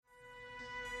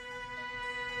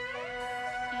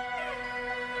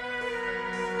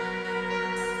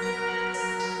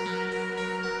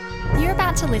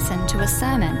about to listen to a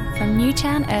sermon from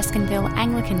Newtown, Erskineville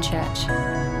Anglican Church.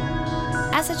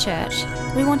 As a church,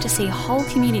 we want to see whole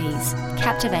communities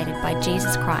captivated by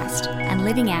Jesus Christ and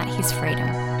living out his freedom.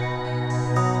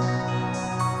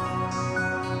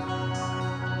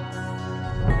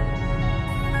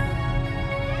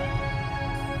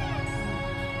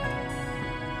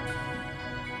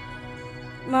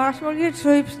 Marshal your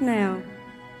troops now,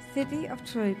 city of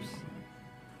troops,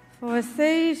 for a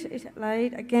siege is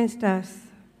laid against us.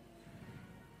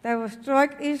 They will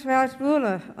strike Israel's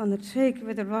ruler on the cheek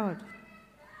with a rod.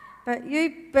 But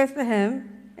you,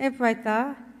 Bethlehem,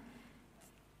 Ephrathah,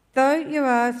 though you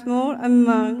are small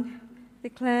among the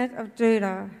clans of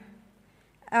Judah,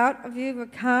 out of you will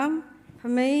come for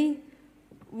me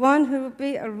one who will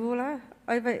be a ruler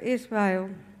over Israel,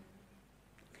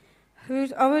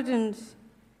 whose origins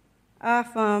are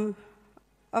from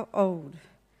of old,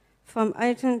 from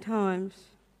ancient times.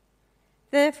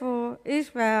 Therefore,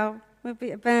 Israel will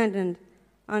be abandoned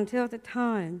until the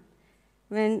time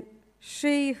when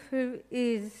she who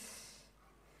is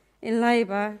in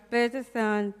labour bears a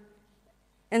son,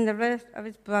 and the rest of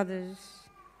his brothers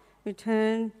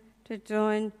return to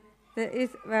join the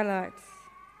Israelites.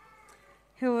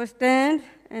 He will stand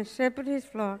and shepherd his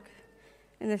flock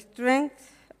in the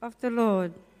strength of the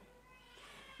Lord,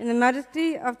 in the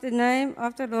majesty of the name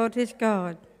of the Lord his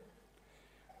God.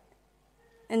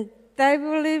 And they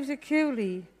will live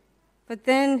securely, for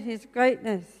then his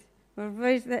greatness will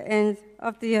reach the ends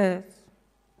of the earth.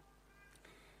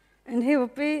 And he will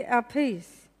be our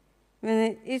peace when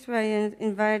the Israelites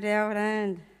invade our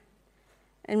land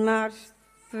and march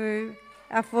through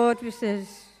our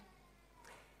fortresses.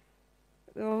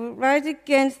 We will raise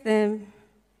against them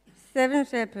 7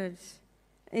 shepherds,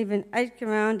 even 8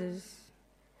 commanders,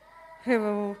 who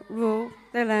will rule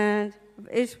the land of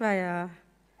Israel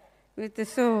with the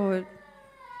sword,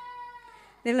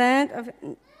 the land of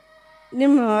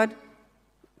Nimrod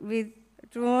with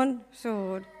drawn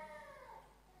sword.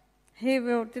 He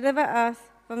will deliver us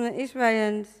from the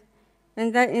Israelites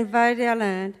when they invade our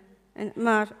land and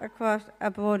march across our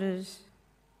borders.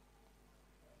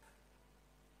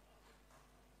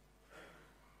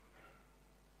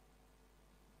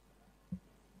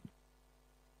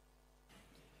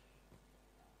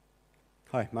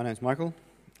 Hi, my name's Michael.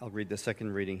 I'll read the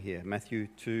second reading here, Matthew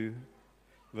 2,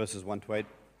 verses 1 to 8.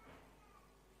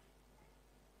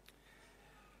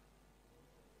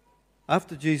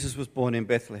 After Jesus was born in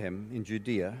Bethlehem in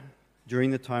Judea, during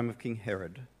the time of King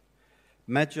Herod,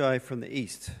 Magi from the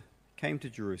east came to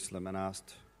Jerusalem and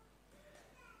asked,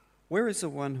 "Where is the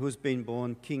one who has been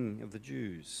born King of the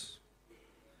Jews?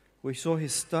 We saw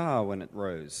his star when it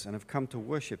rose and have come to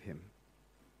worship him."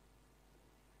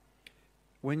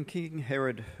 When King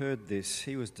Herod heard this,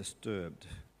 he was disturbed,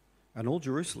 and all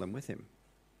Jerusalem with him.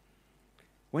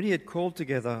 When he had called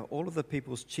together all of the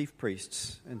people's chief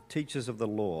priests and teachers of the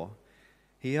law,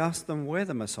 he asked them where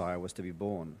the Messiah was to be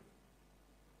born.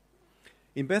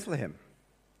 "In Bethlehem,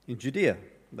 in Judea,"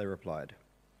 they replied,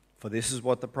 "for this is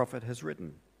what the prophet has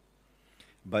written.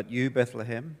 But you,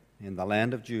 Bethlehem, in the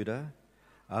land of Judah,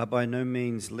 are by no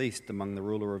means least among the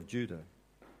ruler of Judah.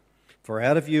 For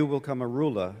out of you will come a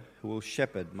ruler who will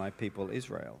shepherd my people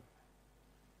Israel."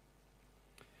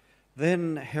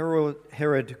 Then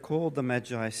Herod called the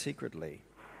Magi secretly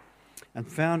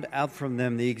and found out from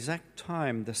them the exact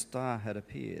time the star had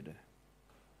appeared.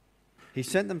 He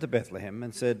sent them to Bethlehem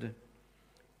and said,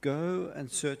 "Go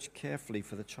and search carefully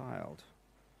for the child.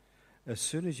 As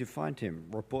soon as you find him,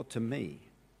 report to me,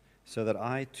 so that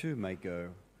I too may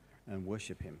go and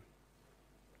worship him."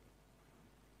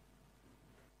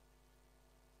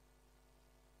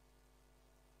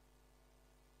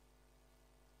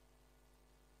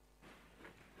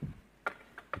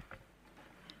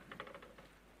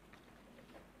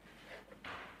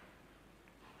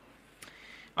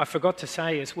 I forgot to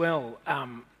say as well,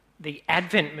 the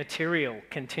Advent material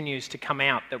continues to come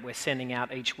out that we're sending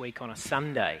out each week on a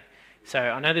Sunday. So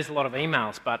I know there's a lot of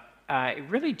emails, but it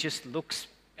really just looks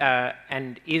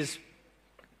and is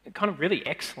kind of really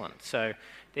excellent. So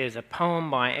there's a poem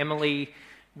by Emily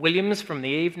Williams from the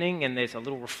evening, and there's a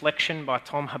little reflection by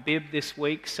Tom Habib this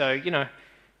week. So,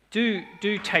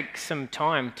 do take some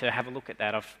time to have a look at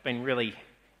that. I've been really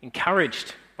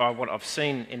encouraged by what I've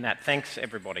seen in that. Thanks,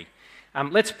 everybody.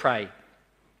 Let's pray.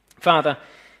 Father,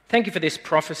 thank you for this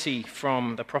prophecy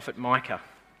from the prophet Micah.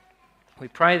 We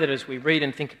pray that as we read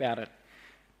and think about it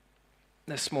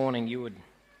this morning, you would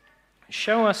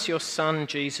show us your Son,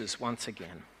 Jesus, once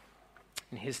again.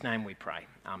 In his name we pray.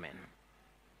 Amen.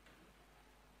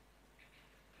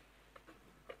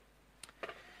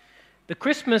 The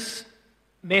Christmas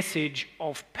message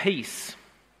of peace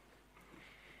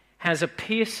has a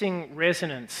piercing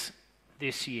resonance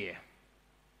this year.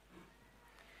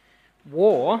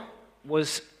 War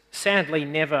was sadly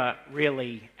never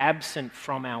really absent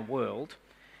from our world,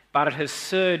 but it has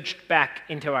surged back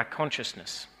into our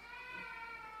consciousness.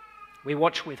 We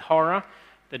watch with horror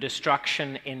the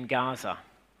destruction in Gaza.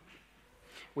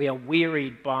 We are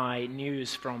wearied by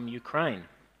news from Ukraine.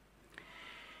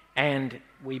 And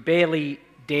we barely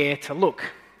dare to look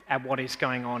at what is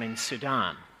going on in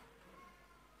Sudan.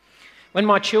 When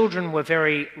my children were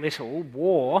very little,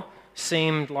 war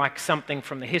seemed like something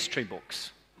from the history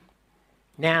books.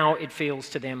 Now it feels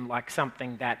to them like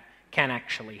something that can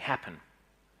actually happen.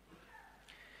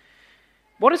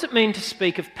 What does it mean to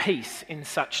speak of peace in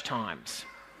such times?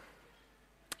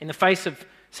 In the face of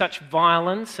such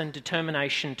violence and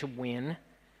determination to win,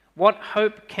 what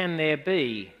hope can there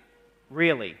be,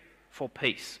 really, for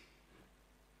peace?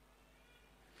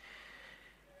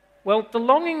 Well, the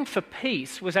longing for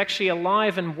peace was actually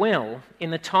alive and well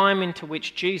in the time into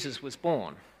which Jesus was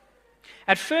born.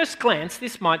 At first glance,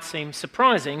 this might seem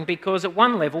surprising because at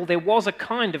one level there was a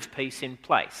kind of peace in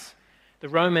place. The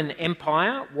Roman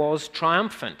Empire was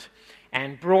triumphant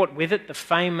and brought with it the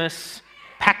famous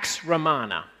Pax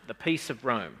Romana, the peace of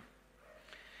Rome.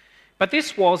 But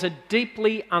this was a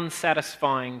deeply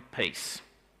unsatisfying peace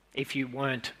if you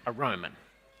weren't a Roman.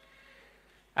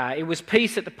 It was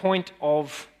peace at the point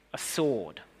of a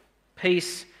sword.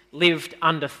 Peace lived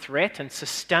under threat and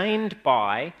sustained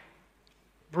by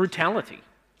brutality.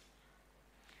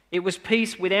 It was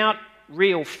peace without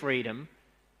real freedom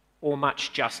or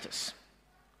much justice.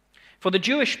 For the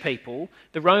Jewish people,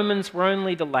 the Romans were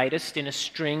only the latest in a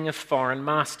string of foreign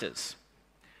masters,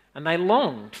 and they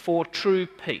longed for true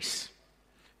peace,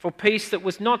 for peace that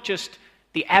was not just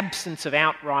the absence of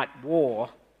outright war,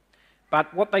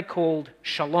 but what they called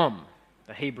shalom,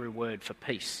 the Hebrew word for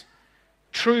peace.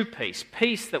 True peace,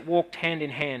 peace that walked hand in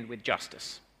hand with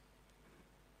justice.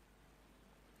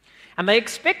 And they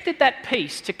expected that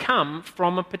peace to come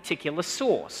from a particular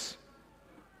source,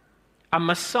 a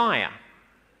Messiah.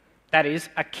 That is,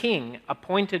 a king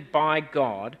appointed by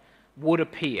God would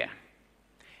appear,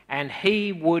 and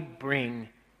he would bring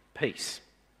peace.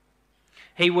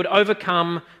 He would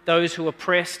overcome those who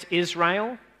oppressed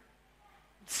Israel,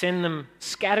 send them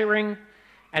scattering,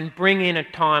 and bring in a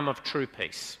time of true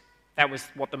peace. That was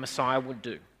what the Messiah would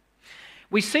do.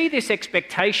 We see this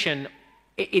expectation,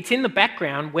 it's in the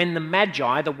background when the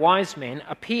Magi, the wise men,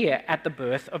 appear at the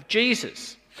birth of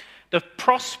Jesus. The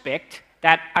prospect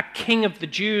that a king of the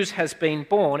Jews has been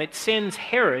born, it sends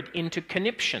Herod into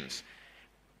conniptions.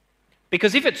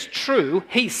 Because if it's true,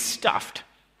 he's stuffed,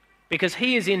 because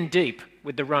he is in deep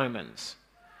with the Romans.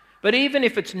 But even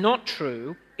if it's not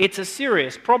true, it's a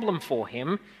serious problem for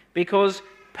him, because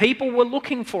people were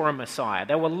looking for a Messiah.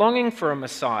 They were longing for a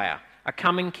Messiah, a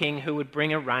coming king who would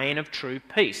bring a reign of true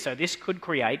peace. So this could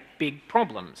create big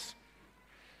problems.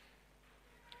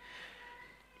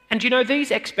 And you know,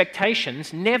 these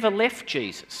expectations never left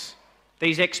Jesus.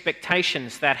 These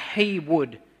expectations that he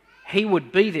would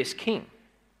be this king.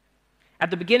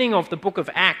 At the beginning of the book of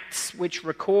Acts, which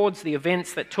records the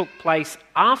events that took place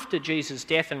after Jesus'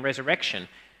 death and resurrection,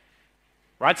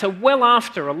 right? So well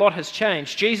after a lot has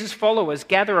changed, Jesus' followers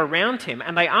gather around him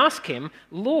and they ask him,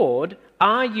 "Lord,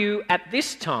 are you at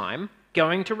this time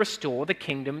going to restore the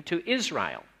kingdom to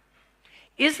Israel?"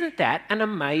 Isn't that an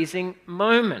amazing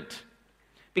moment?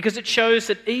 Because it shows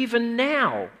that even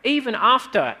now, even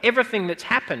after everything that's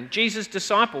happened, Jesus'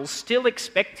 disciples still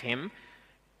expect him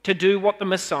to do what the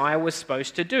Messiah was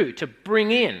supposed to do, to bring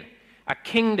in a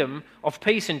kingdom of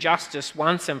peace and justice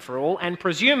once and for all, and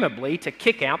presumably to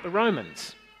kick out the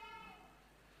Romans.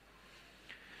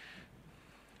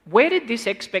 Where did this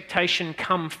expectation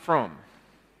come from?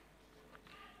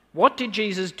 What did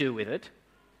Jesus do with it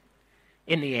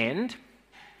in the end?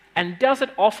 And does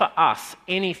it offer us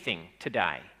anything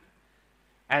today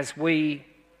as we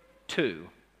too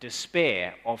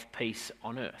despair of peace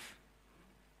on earth?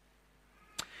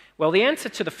 Well, the answer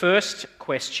to the first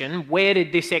question, where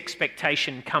did this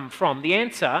expectation come from? The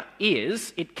answer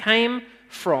is it came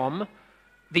from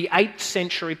the 8th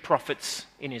century prophets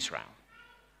in Israel.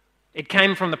 It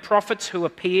came from the prophets who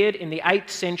appeared in the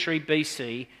 8th century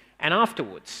BC and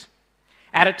afterwards,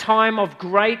 at a time of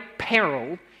great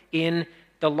peril in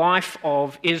the life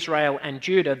of Israel and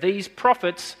Judah. These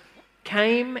prophets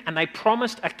came and they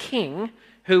promised a king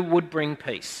who would bring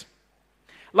peace.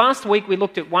 Last week we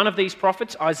looked at one of these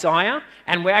prophets, Isaiah,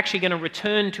 and we're actually going to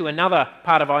return to another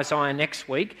part of Isaiah next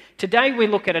week. Today we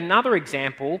look at another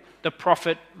example, the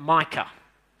prophet Micah.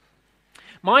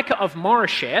 Micah of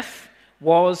Moresheth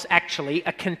was actually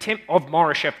of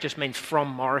Moresheth just means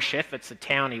from Moresheth, it's the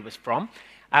town he was from.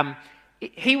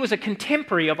 He was a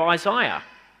contemporary of Isaiah.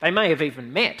 They may have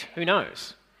even met, who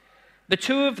knows? The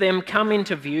two of them come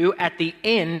into view at the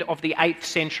end of the 8th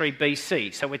century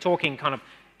BC. So we're talking kind of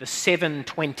the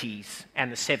 720s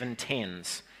and the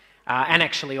 710s, and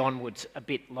actually onwards a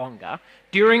bit longer,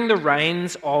 during the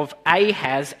reigns of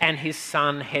Ahaz and his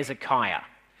son Hezekiah.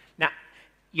 Now,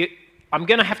 I'm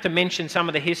going to have to mention some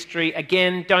of the history.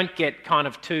 Again, don't get kind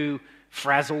of too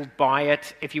frazzled by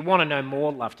it. If you want to know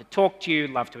more, love to talk to you,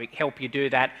 love to help you do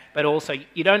that. But also,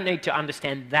 you don't need to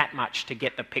understand that much to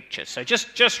get the picture. So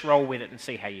just roll with it and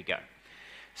see how you go.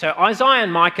 So Isaiah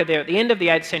and Micah, they're at the end of the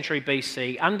 8th century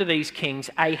BC, under these kings,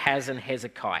 Ahaz and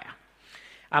Hezekiah.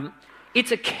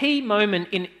 It's a key moment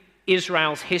in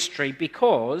Israel's history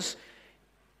because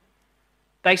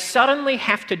they suddenly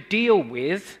have to deal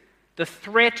with the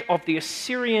threat of the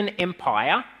Assyrian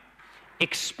Empire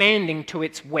expanding to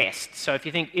its west. So if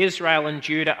you think Israel and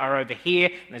Judah are over here,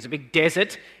 and there's a big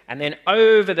desert, and then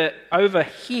over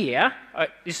here,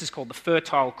 this is called the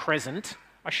Fertile Crescent.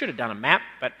 I should have done a map,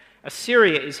 but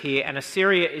Assyria is here, and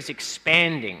Assyria is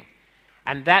expanding.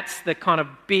 And that's the kind of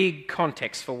big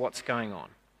context for what's going on.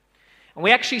 And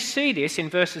we actually see this in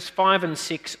verses 5 and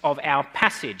 6 of our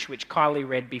passage, which Kylie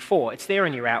read before. It's there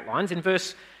in your outlines. In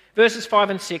verses 5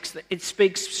 and 6, it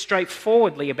speaks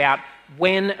straightforwardly about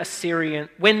when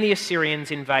the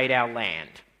Assyrians invade our land.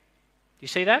 Do you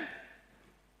see that?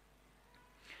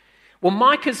 Well,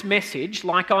 Micah's message,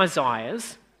 like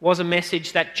Isaiah's, was a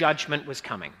message that judgment was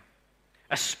coming,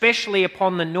 especially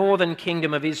upon the northern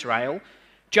kingdom of Israel,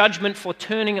 judgment for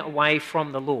turning away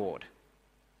from the Lord.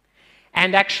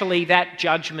 And actually that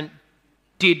judgment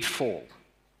did fall.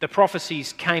 The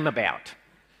prophecies came about.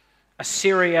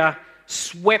 Assyria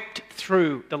swept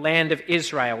through the land of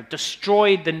Israel,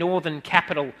 destroyed the northern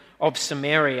capital of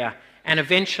Samaria, and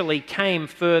eventually came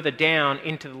further down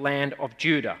into the land of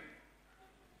Judah.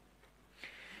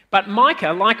 But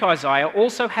Micah, like Isaiah,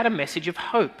 also had a message of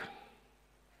hope.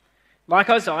 Like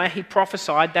Isaiah, he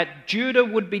prophesied that Judah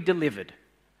would be delivered.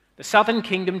 The southern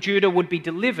kingdom, Judah, would be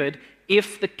delivered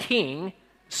if the king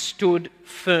stood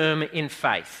firm in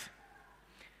faith.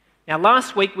 Now,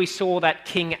 last week we saw that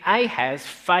King Ahaz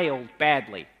failed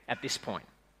badly at this point.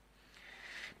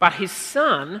 But his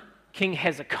son, King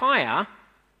Hezekiah,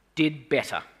 did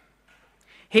better.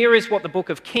 Here is what the book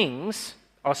of Kings...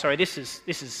 this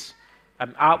is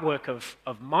an artwork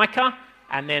of Micah,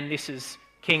 and then this is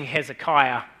King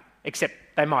Hezekiah, except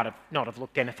they might have not have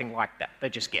looked anything like that. They're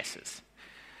just guesses.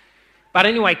 But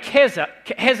anyway,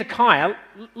 Hezekiah,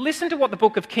 listen to what the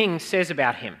book of Kings says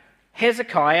about him.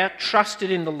 Hezekiah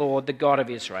trusted in the Lord, the God of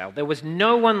Israel. There was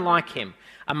no one like him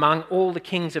among all the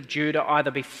kings of Judah,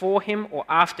 either before him or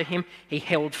after him. He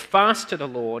held fast to the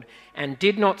Lord and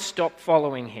did not stop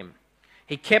following him.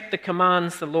 He kept the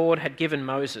commands the Lord had given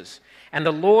Moses, and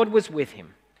the Lord was with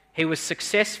him. He was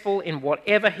successful in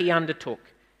whatever he undertook.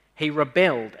 He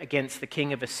rebelled against the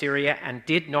king of Assyria and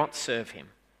did not serve him.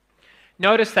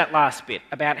 Notice that last bit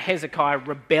about Hezekiah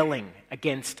rebelling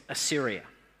against Assyria.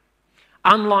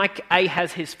 Unlike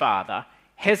Ahaz, his father,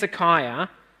 Hezekiah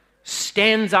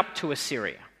stands up to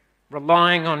Assyria,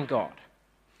 relying on God.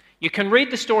 You can read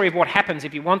the story of what happens,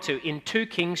 if you want to, in 2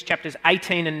 Kings chapters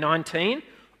 18 and 19,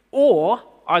 or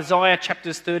Isaiah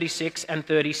chapters 36 and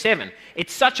 37.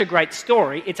 It's such a great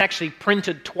story, it's actually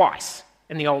printed twice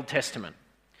in the Old Testament.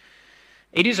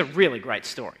 It is a really great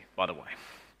story, by the way.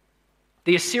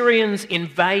 The Assyrians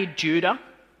invade Judah,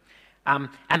 and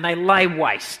they lay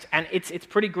waste, and it's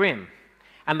pretty grim.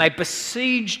 And they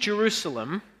besiege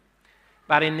Jerusalem,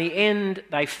 but in the end,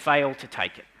 they fail to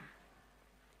take it.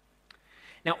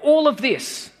 Now, all of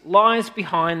this lies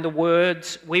behind the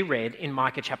words we read in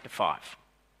Micah chapter 5.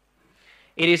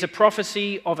 It is a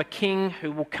prophecy of a king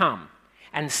who will come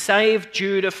and save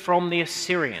Judah from the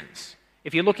Assyrians.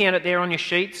 If you're looking at it there on your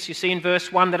sheets, you see in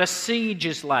verse 1 that a siege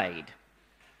is laid.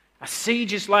 A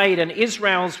siege is laid and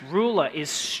Israel's ruler is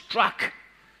struck.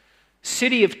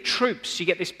 City of troops, you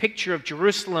get this picture of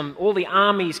Jerusalem, all the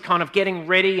armies kind of getting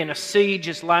ready and a siege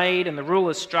is laid and the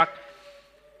ruler's struck.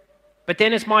 But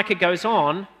then as Micah goes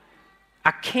on,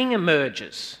 a king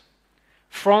emerges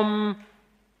from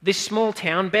this small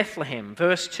town, Bethlehem.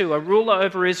 Verse 2, a ruler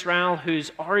over Israel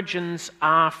whose origins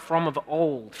are from of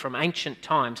old, from ancient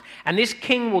times. And this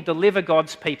king will deliver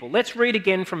God's people. Let's read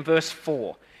again from verse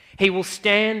 4. He will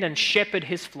stand and shepherd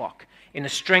his flock in the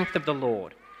strength of the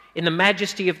Lord, in the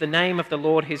majesty of the name of the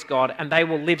Lord his God, and they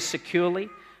will live securely,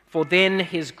 for then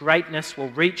his greatness will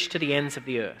reach to the ends of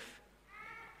the earth.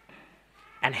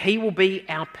 And he will be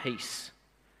our peace.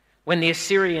 When the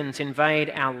Assyrians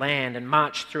invade our land and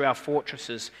march through our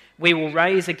fortresses, we will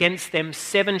raise against them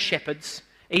 7 shepherds,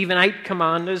 even 8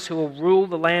 commanders who will rule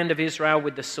the land of Israel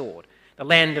with the sword, the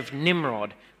land of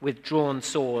Nimrod with drawn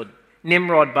sword.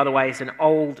 Nimrod, by the way, is an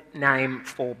old name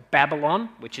for Babylon,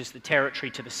 which is the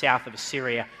territory to the south of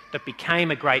Assyria that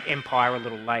became a great empire a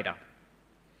little later.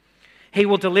 He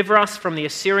will deliver us from the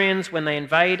Assyrians when they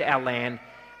invade our land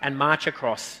and march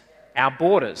across our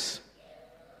borders.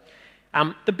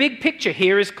 The big picture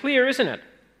here is clear, isn't it?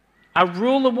 A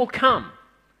ruler will come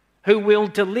who will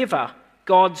deliver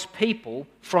God's people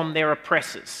from their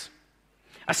oppressors,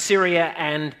 Assyria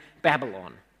and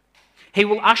Babylon. He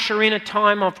will usher in a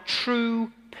time of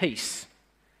true peace,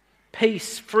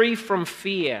 peace free from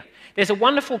fear. There's a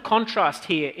wonderful contrast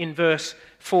here in verse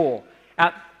 4.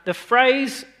 The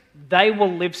phrase, they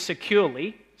will live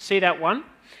securely, see that one?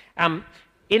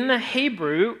 In the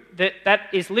Hebrew, that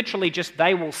is literally just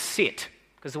they will sit,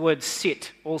 because the word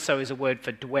sit also is a word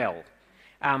for dwell.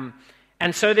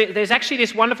 And so there's actually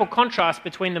this wonderful contrast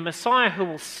between the Messiah who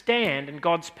will stand and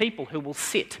God's people who will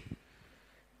sit.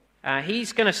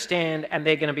 He's going to stand and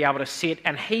they're going to be able to sit,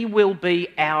 and he will be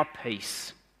our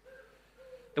peace.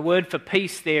 The word for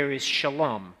peace there is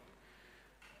shalom,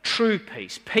 true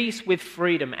peace, peace with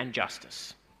freedom and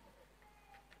justice.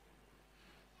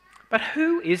 But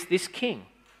who is this king?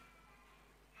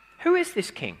 Who is this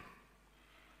king?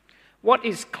 What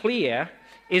is clear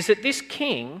is that this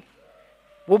king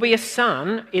will be a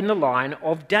son in the line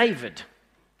of David.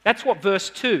 That's what verse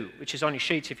 2, which is on your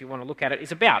sheets if you want to look at it,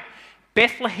 is about.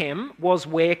 Bethlehem was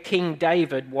where King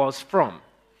David was from.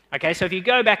 Okay, so if you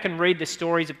go back and read the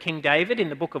stories of King David in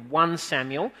the book of 1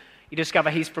 Samuel, you discover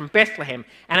he's from Bethlehem.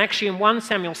 And actually in 1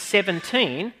 Samuel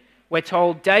 17, we're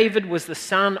told David was the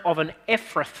son of an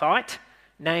Ephrathite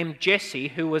named Jesse,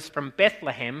 who was from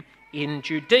Bethlehem in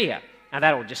Judea. Now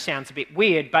that all just sounds a bit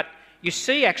weird, but you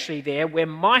see actually there where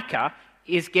Micah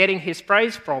is getting his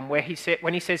phrase from, when he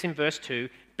says in verse 2,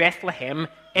 Bethlehem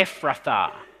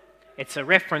Ephrathah. It's a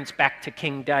reference back to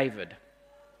King David.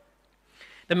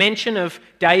 The mention of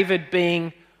David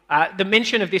being, the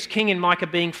mention of this king in Micah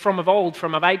being from of old,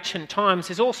 from of ancient times,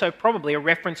 is also probably a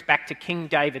reference back to King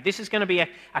David. This is going to be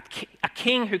a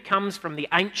king who comes from the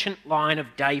ancient line of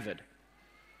David.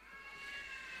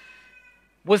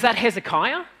 Was that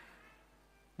Hezekiah?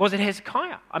 Was it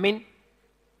Hezekiah? I mean,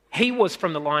 he was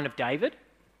from the line of David.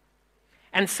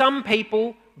 And some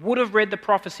people would have read the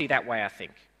prophecy that way, I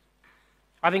think.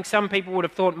 I think some people would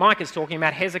have thought Micah's talking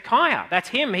about Hezekiah. That's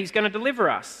him. He's going to deliver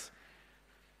us.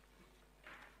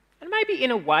 And maybe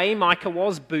in a way Micah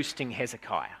was boosting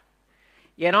Hezekiah.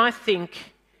 Yet I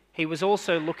think he was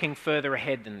also looking further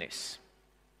ahead than this.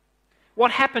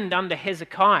 What happened under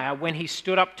Hezekiah when he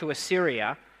stood up to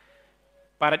Assyria,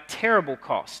 but at terrible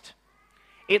cost?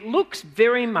 It looks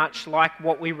very much like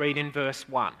what we read in verse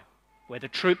 1, where the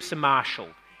troops are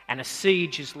marshalled and a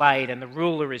siege is laid and the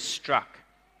ruler is struck.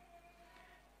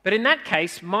 But in that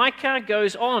case, Micah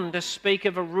goes on to speak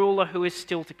of a ruler who is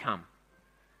still to come.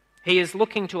 He is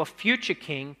looking to a future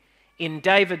king in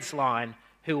David's line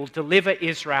who will deliver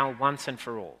Israel once and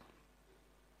for all.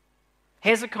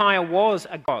 Hezekiah was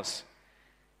a god,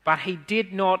 but he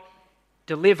did not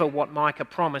deliver what Micah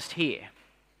promised here.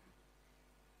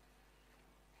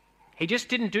 He just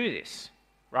didn't do this,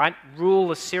 right?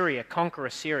 Rule Assyria, conquer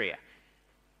Assyria.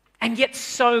 And yet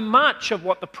so much of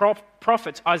what the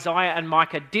prophets Isaiah and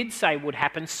Micah did say would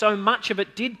happen, so much of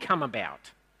it did come about.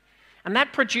 And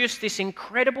that produced this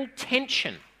incredible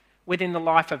tension within the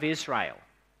life of Israel.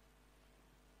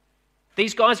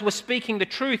 These guys were speaking the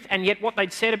truth, and yet what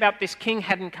they'd said about this king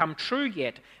hadn't come true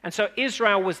yet. And so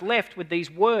Israel was left with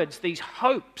these words, these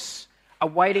hopes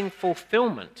awaiting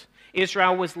fulfillment.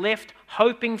 Israel was left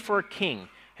hoping for a king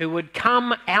who would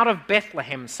come out of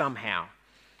Bethlehem somehow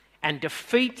and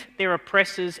defeat their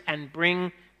oppressors and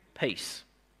bring peace.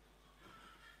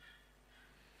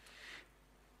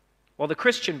 Well, the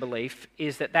Christian belief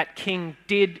is that that king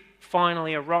did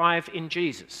finally arrive in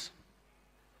Jesus.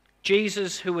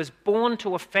 Jesus, who was born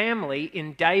to a family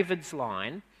in David's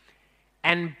line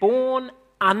and born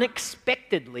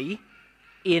unexpectedly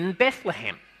in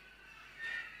Bethlehem.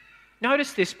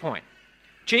 Notice this point.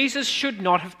 Jesus should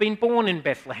not have been born in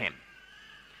Bethlehem.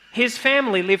 His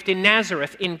family lived in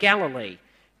Nazareth in Galilee.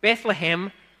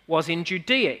 Bethlehem was in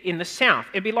Judea in the south.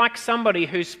 It'd be like somebody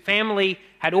whose family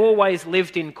had always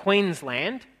lived in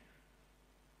Queensland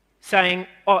saying,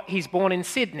 oh, he's born in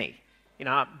Sydney. You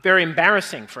know, very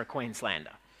embarrassing for a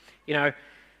Queenslander. You know,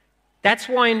 that's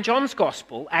why in John's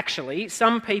Gospel, actually,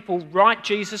 some people write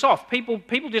Jesus off.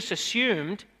 People just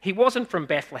assumed he wasn't from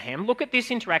Bethlehem. Look at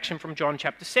this interaction from John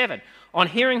chapter 7. On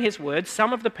hearing his words,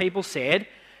 some of the people said,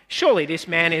 surely this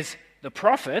man is the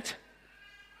prophet.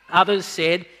 Others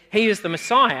said, he is the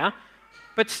Messiah.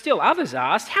 But still others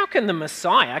asked, how can the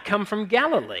Messiah come from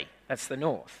Galilee? That's the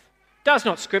north. Does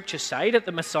not Scripture say that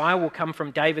the Messiah will come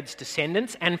from David's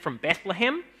descendants and from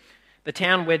Bethlehem, the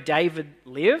town where David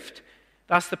lived?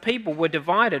 Thus the people were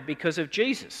divided because of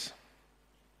Jesus.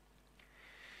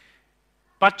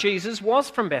 But Jesus was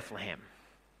from Bethlehem,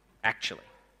 actually.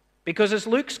 Because as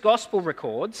Luke's Gospel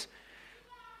records,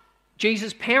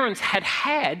 Jesus' parents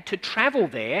had to travel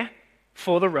there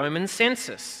for the Roman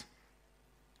census.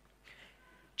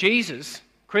 Jesus,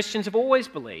 Christians have always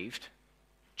believed,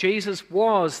 Jesus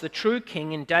was the true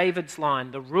king in David's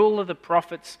line, the ruler the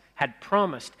prophets had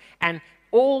promised, and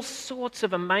all sorts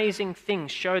of amazing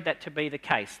things showed that to be the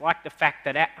case, like the fact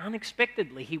that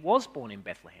unexpectedly he was born in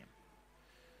Bethlehem.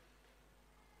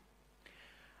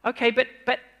 Okay, but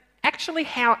actually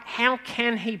how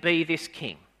can he be this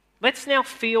king? Let's now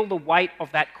feel the weight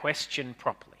of that question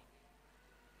properly.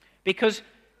 Because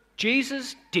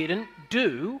Jesus didn't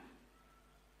do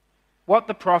what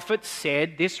the prophets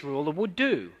said this ruler would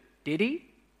do, did he?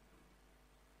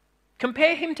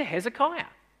 Compare him to Hezekiah.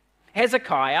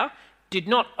 Hezekiah did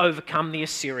not overcome the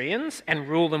Assyrians and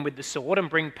rule them with the sword and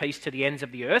bring peace to the ends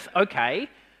of the earth, okay,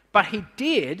 but he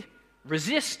did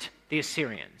resist the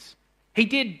Assyrians. He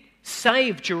did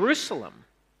save Jerusalem.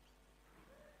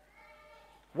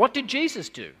 What did Jesus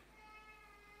do?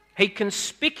 He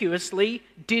conspicuously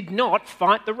did not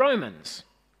fight the Romans.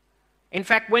 In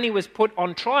fact, when he was put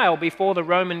on trial before the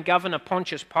Roman governor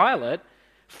Pontius Pilate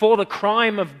for the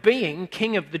crime of being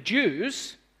king of the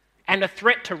Jews and a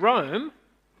threat to Rome,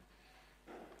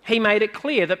 he made it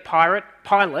clear that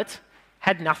Pilate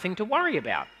had nothing to worry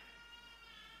about.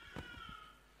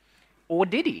 Or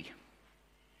did he?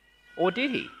 Or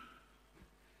did he?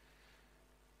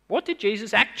 What did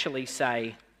Jesus actually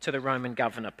say to the Roman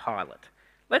governor Pilate?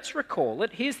 Let's recall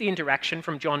it. Here's the interaction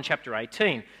from John chapter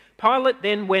 18. Pilate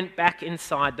then went back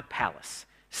inside the palace,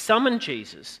 summoned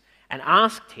Jesus, and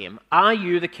asked him, "Are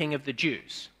you the king of the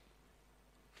Jews?"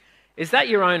 "Is that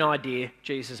your own idea?"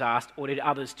 Jesus asked, "or did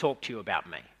others talk to you about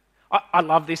me?" I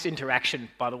love this interaction,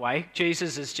 by the way.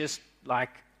 Jesus is just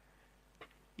like,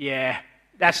 "Yeah,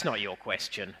 that's not your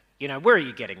question. You know, where are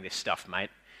you getting this stuff, mate?"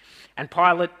 And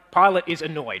Pilate is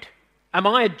annoyed. "Am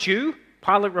I a Jew?"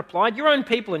 Pilate replied, "Your own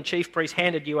people and chief priests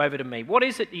handed you over to me. What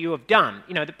is it that you have done?"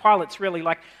 You know, the Pilate's really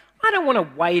like, I don't want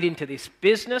to wade into this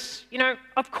business. You know,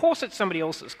 of course it's somebody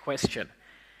else's question.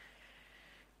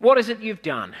 What is it you've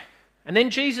done? And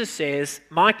then Jesus says,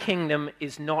 "My kingdom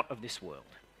is not of this world.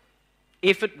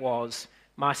 If it were,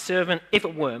 my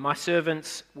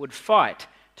servants would fight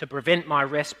to prevent my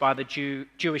arrest by the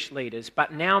Jewish leaders,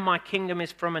 but now my kingdom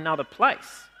is from another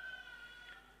place."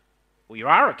 "Well, you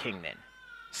are a king then,"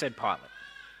 said Pilate.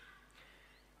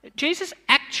 Jesus'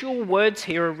 actual words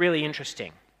here are really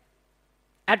interesting.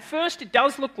 At first, it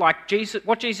does look like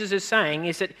what Jesus is saying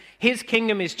is that his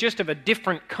kingdom is just of a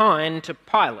different kind to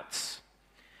Pilate's.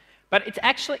 But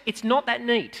it's not that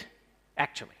neat,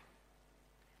 actually.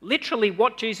 Literally,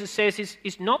 what Jesus says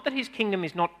is not that his kingdom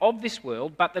is not of this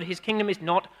world, but that his kingdom is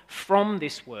not from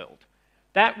this world.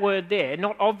 That word there,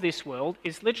 not of this world,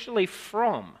 is literally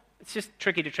from. It's just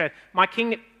tricky to translate.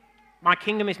 My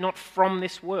kingdom is not from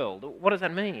this world. What does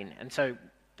that mean? And so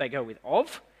they go with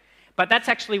of. But that's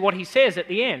actually what he says at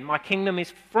the end. My kingdom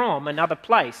is from another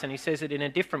place. And he says it in a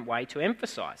different way to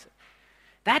emphasize it.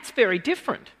 That's very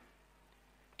different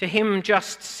to him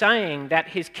just saying that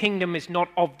his kingdom is not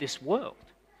of this world.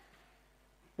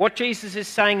 What Jesus is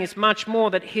saying is much more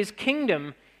that his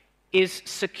kingdom is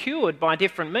secured by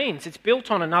different means. It's built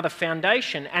on another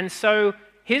foundation. And so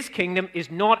his kingdom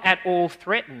is not at all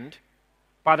threatened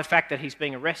by the fact that he's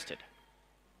being arrested.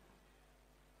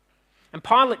 And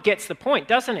Pilate gets the point,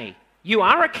 doesn't he? "You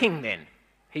are a king then,"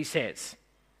 he says.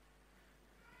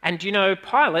 And you know,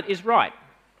 Pilate is right.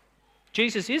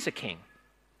 Jesus is a king.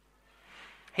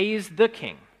 He is the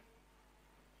king.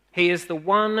 He is the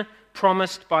one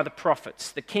promised by the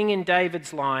prophets, the king in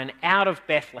David's line out of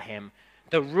Bethlehem,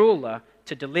 the ruler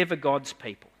to deliver God's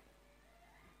people.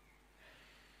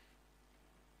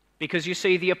 Because you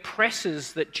see, the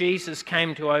oppressors that Jesus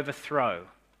came to overthrow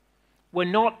were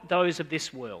not those of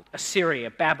this world, Assyria,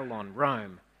 Babylon,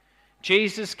 Rome.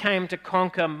 Jesus came to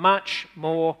conquer much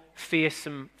more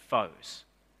fearsome foes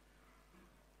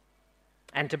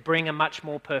and to bring a much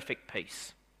more perfect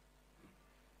peace.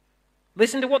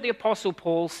 Listen to what the Apostle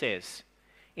Paul says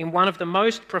in one of the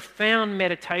most profound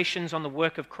meditations on the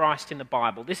work of Christ in the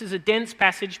Bible. This is a dense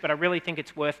passage, but I really think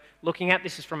it's worth looking at.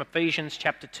 This is from Ephesians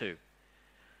chapter 2.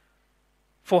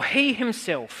 "For he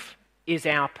himself is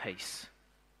our peace,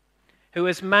 who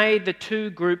has made the two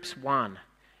groups one,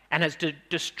 and has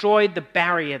destroyed the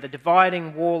barrier, the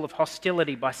dividing wall of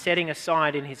hostility by setting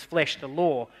aside in his flesh the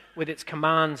law with its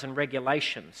commands and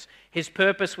regulations. His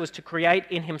purpose was to create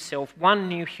in himself one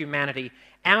new humanity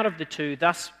out of the two,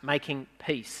 thus making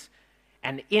peace,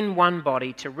 and in one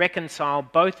body to reconcile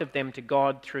both of them to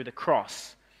God through the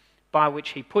cross, by which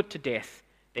he put to death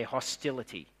their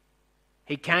hostility.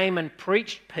 He came and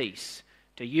preached peace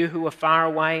to you who are far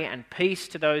away and peace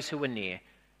to those who are near.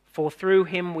 For through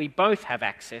him we both have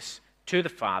access to the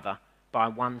Father by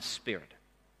one Spirit.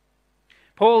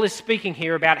 Paul is speaking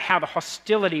here about how the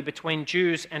hostility between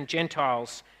Jews and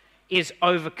Gentiles is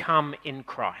overcome in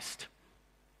Christ.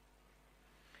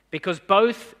 Because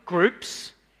both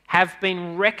groups have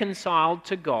been reconciled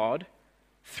to God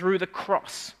through the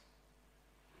cross.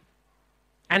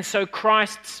 And so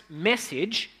Christ's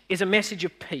message is a message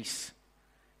of peace.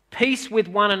 Peace with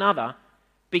one another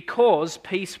because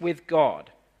peace with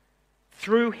God.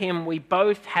 Through him we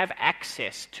both have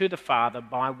access to the Father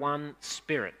by one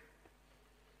Spirit.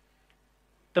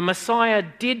 The Messiah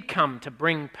did come to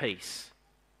bring peace,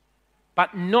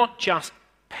 but not just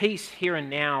peace here and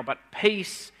now, but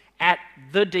peace at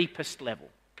the deepest level.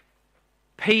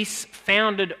 Peace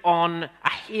founded on a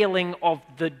healing of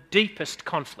the deepest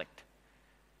conflict.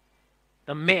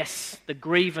 The mess, the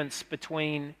grievance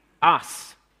between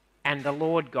us and the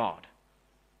Lord God.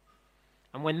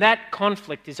 And when that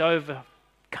conflict is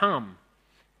overcome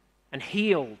and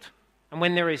healed, and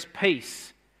when there is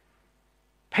peace,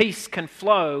 peace can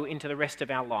flow into the rest of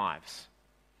our lives.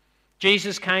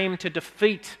 Jesus came to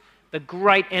defeat the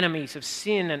great enemies of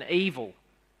sin and evil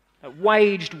that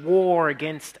waged war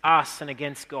against us and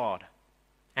against God.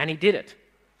 And he did it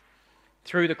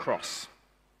through the cross.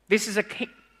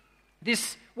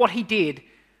 What he did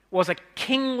was a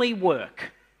kingly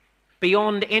work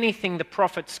beyond anything the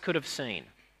prophets could have seen.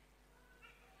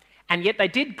 And yet they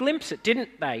did glimpse it,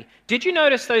 didn't they? Did you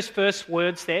notice those first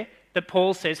words there that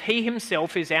Paul says, he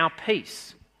himself is our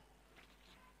peace?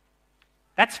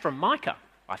 That's from Micah,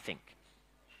 I think.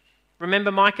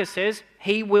 Remember, Micah says,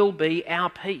 he will be our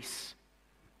peace.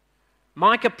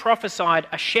 Micah prophesied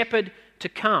a shepherd to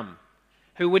come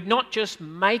who would not just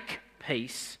make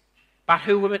peace, but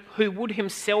who would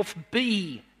himself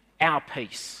be our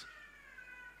peace.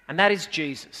 And that is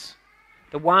Jesus,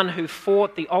 the one who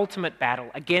fought the ultimate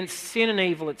battle against sin and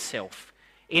evil itself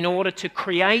in order to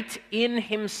create in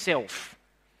himself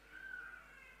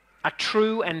a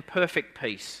true and perfect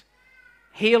peace,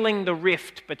 healing the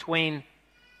rift between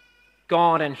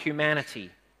God and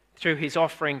humanity through his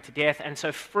offering to death, and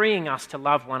so freeing us to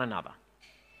love one another.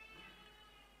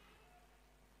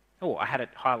 Oh, I had it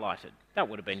highlighted. That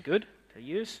would have been good to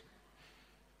use.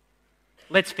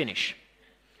 Let's finish.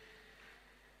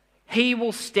 He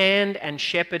will stand and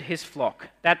shepherd his flock.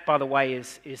 That, by the way,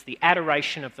 is the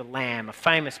adoration of the Lamb, a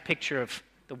famous picture of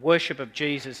the worship of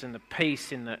Jesus and the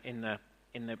peace in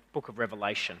the book of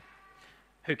Revelation.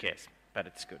 Who cares? But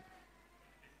it's good.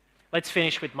 Let's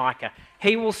finish with Micah.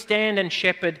 He will stand and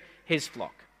shepherd his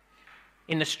flock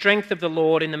in the strength of the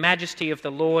Lord, in the majesty of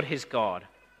the Lord his God.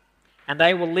 And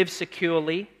they will live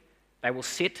securely, they will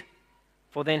sit,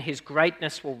 for then his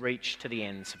greatness will reach to the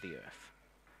ends of the earth.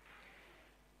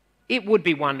 It would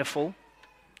be wonderful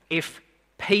if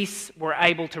peace were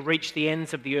able to reach the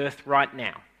ends of the earth right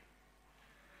now.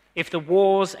 If the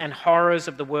wars and horrors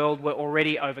of the world were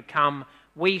already overcome,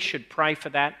 we should pray for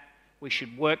that. We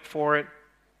should work for it.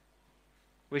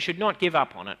 We should not give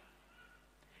up on it.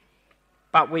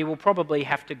 But we will probably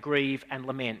have to grieve and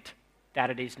lament that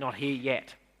it is not here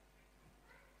yet.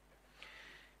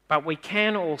 But we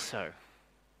can also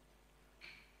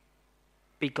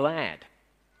be glad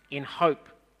in hope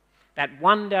that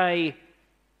one day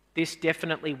this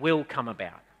definitely will come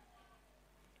about.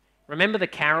 Remember the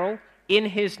carol? In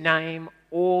his name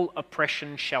all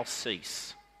oppression shall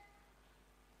cease.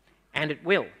 And it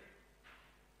will.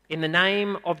 In the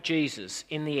name of Jesus,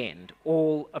 in the end,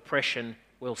 all oppression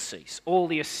will cease. All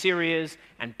the Assyrias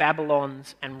and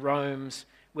Babylons and Romes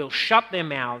will shut their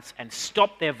mouths and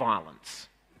stop their violence.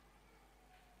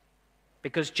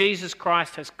 Because Jesus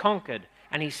Christ has conquered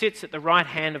and he sits at the right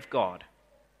hand of God.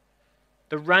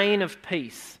 The reign of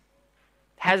peace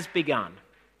has begun,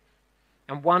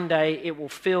 and one day it will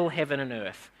fill heaven and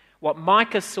earth. What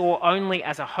Micah saw only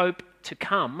as a hope to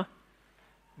come,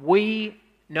 we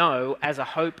know as a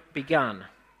hope begun.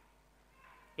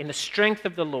 In the strength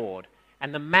of the Lord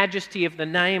and the majesty of the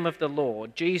name of the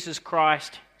Lord, Jesus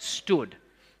Christ stood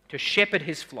to shepherd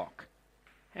his flock,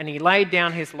 and he laid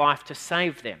down his life to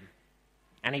save them,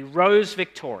 and he rose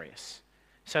victorious,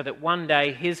 so that one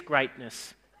day his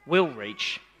greatness will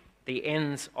reach the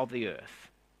ends of the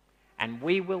earth, and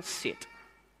we will sit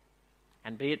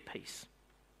and be at peace.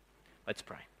 Let's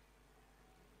pray.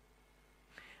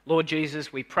 Lord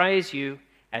Jesus, we praise you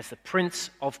as the Prince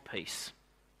of Peace.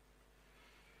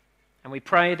 And we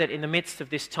pray that in the midst of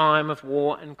this time of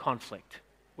war and conflict,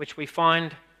 which we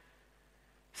find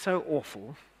so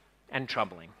awful and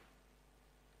troubling,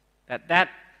 that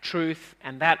truth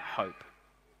and that hope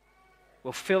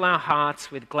will fill our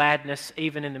hearts with gladness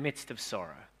even in the midst of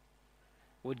sorrow,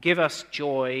 would give us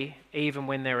joy even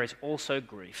when there is also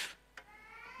grief,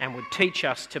 and would teach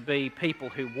us to be people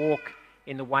who walk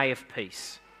in the way of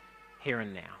peace here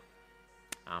and now.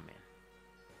 Amen.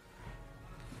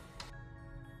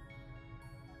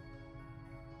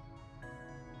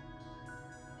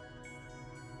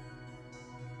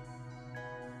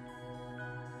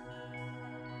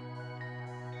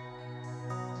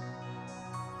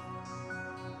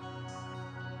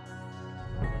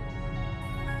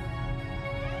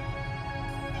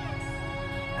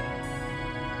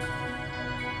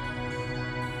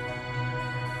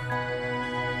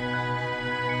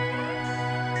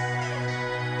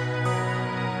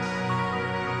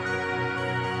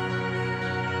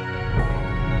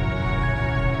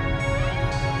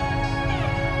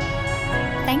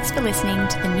 Thanks for listening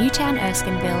to the Newtown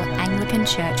Erskineville Anglican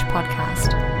Church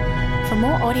podcast. For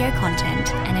more audio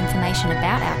content and information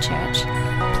about our church,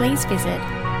 please visit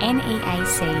neac.com.au.